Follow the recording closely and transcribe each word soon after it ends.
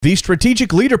The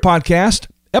Strategic Leader Podcast,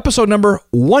 episode number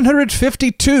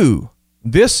 152.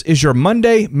 This is your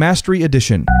Monday Mastery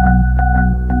Edition.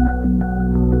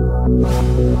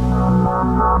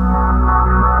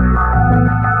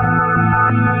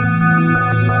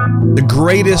 The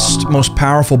greatest, most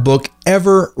powerful book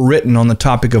ever written on the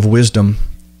topic of wisdom,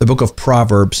 the book of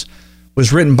Proverbs,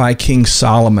 was written by King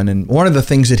Solomon. And one of the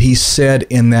things that he said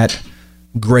in that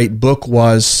great book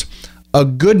was, a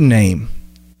good name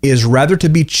is rather to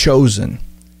be chosen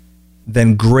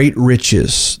than great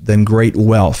riches, than great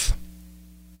wealth.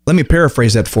 Let me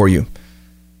paraphrase that for you.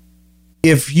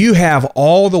 If you have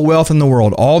all the wealth in the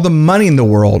world, all the money in the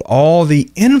world, all the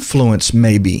influence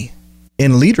maybe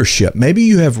in leadership, maybe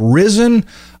you have risen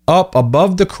up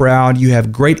above the crowd, you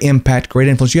have great impact, great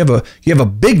influence, you have a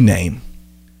big name.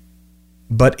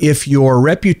 But if your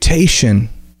reputation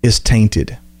is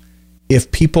tainted, if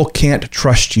people can't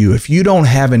trust you, if you don't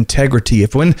have integrity,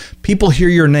 if when people hear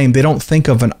your name, they don't think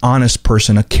of an honest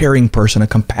person, a caring person, a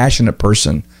compassionate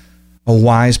person, a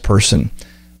wise person,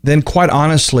 then quite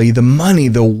honestly, the money,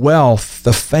 the wealth,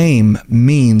 the fame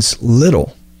means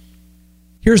little.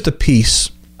 Here's the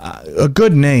piece. A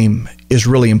good name is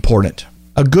really important.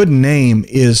 A good name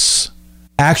is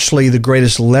actually the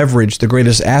greatest leverage, the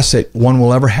greatest asset one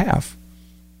will ever have.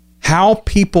 How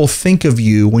people think of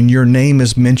you when your name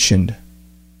is mentioned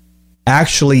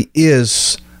actually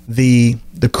is the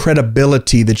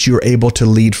credibility that you're able to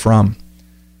lead from.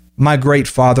 My great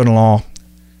father-in-law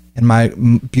and my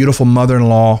beautiful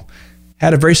mother-in-law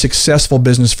had a very successful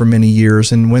business for many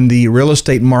years. And when the real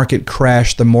estate market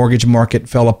crashed, the mortgage market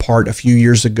fell apart a few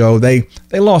years ago, they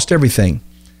lost everything.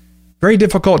 Very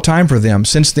difficult time for them.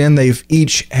 Since then, they've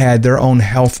each had their own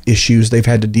health issues they've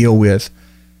had to deal with.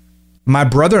 My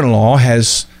brother-in-law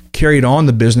has carried on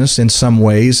the business in some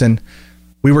ways, and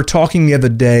we were talking the other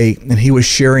day, and he was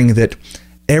sharing that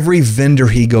every vendor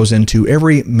he goes into,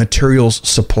 every materials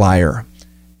supplier,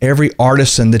 every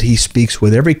artisan that he speaks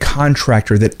with, every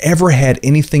contractor that ever had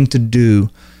anything to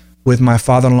do with my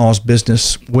father-in-law's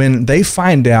business, when they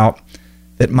find out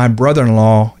that my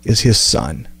brother-in-law is his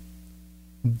son,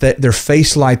 that their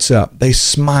face lights up, they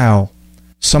smile.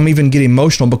 Some even get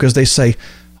emotional because they say,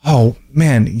 "Oh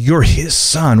man, you're his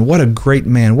son. What a great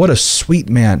man. What a sweet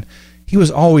man. He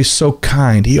was always so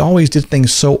kind. He always did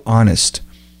things so honest."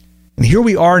 And here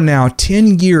we are now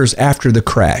 10 years after the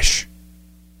crash.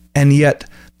 And yet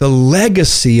the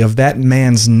legacy of that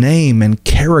man's name and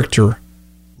character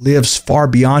lives far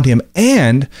beyond him.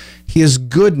 And his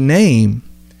good name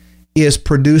is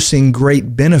producing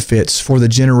great benefits for the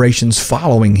generations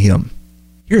following him.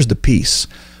 Here's the piece.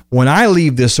 When I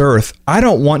leave this earth, I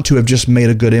don't want to have just made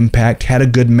a good impact, had a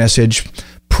good message,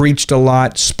 preached a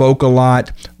lot, spoke a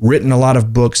lot, written a lot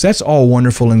of books. That's all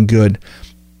wonderful and good.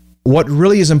 What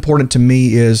really is important to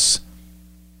me is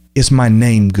my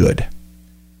name good?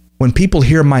 When people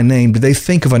hear my name, do they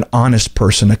think of an honest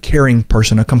person, a caring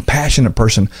person, a compassionate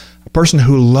person, a person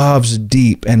who loves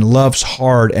deep and loves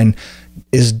hard and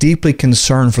is deeply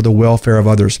concerned for the welfare of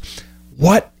others?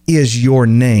 What is your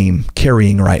name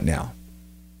carrying right now?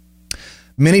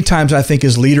 Many times I think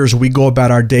as leaders, we go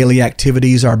about our daily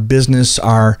activities, our business,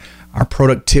 our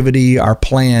productivity, our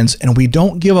plans, and we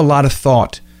don't give a lot of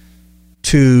thought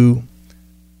to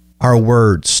our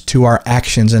words, to our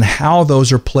actions, and how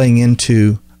those are playing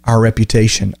into our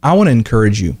reputation. I want to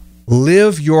encourage you.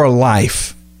 Live your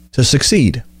life to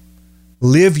succeed.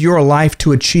 Live your life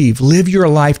to achieve. Live your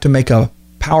life to make a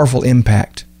powerful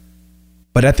impact.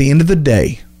 But at the end of the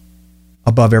day,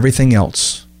 above everything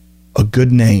else, a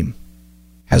good name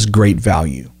has great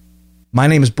value. My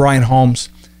name is Brian Holmes.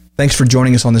 Thanks for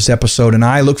joining us on this episode, and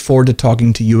I look forward to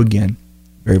talking to you again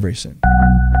very, very soon.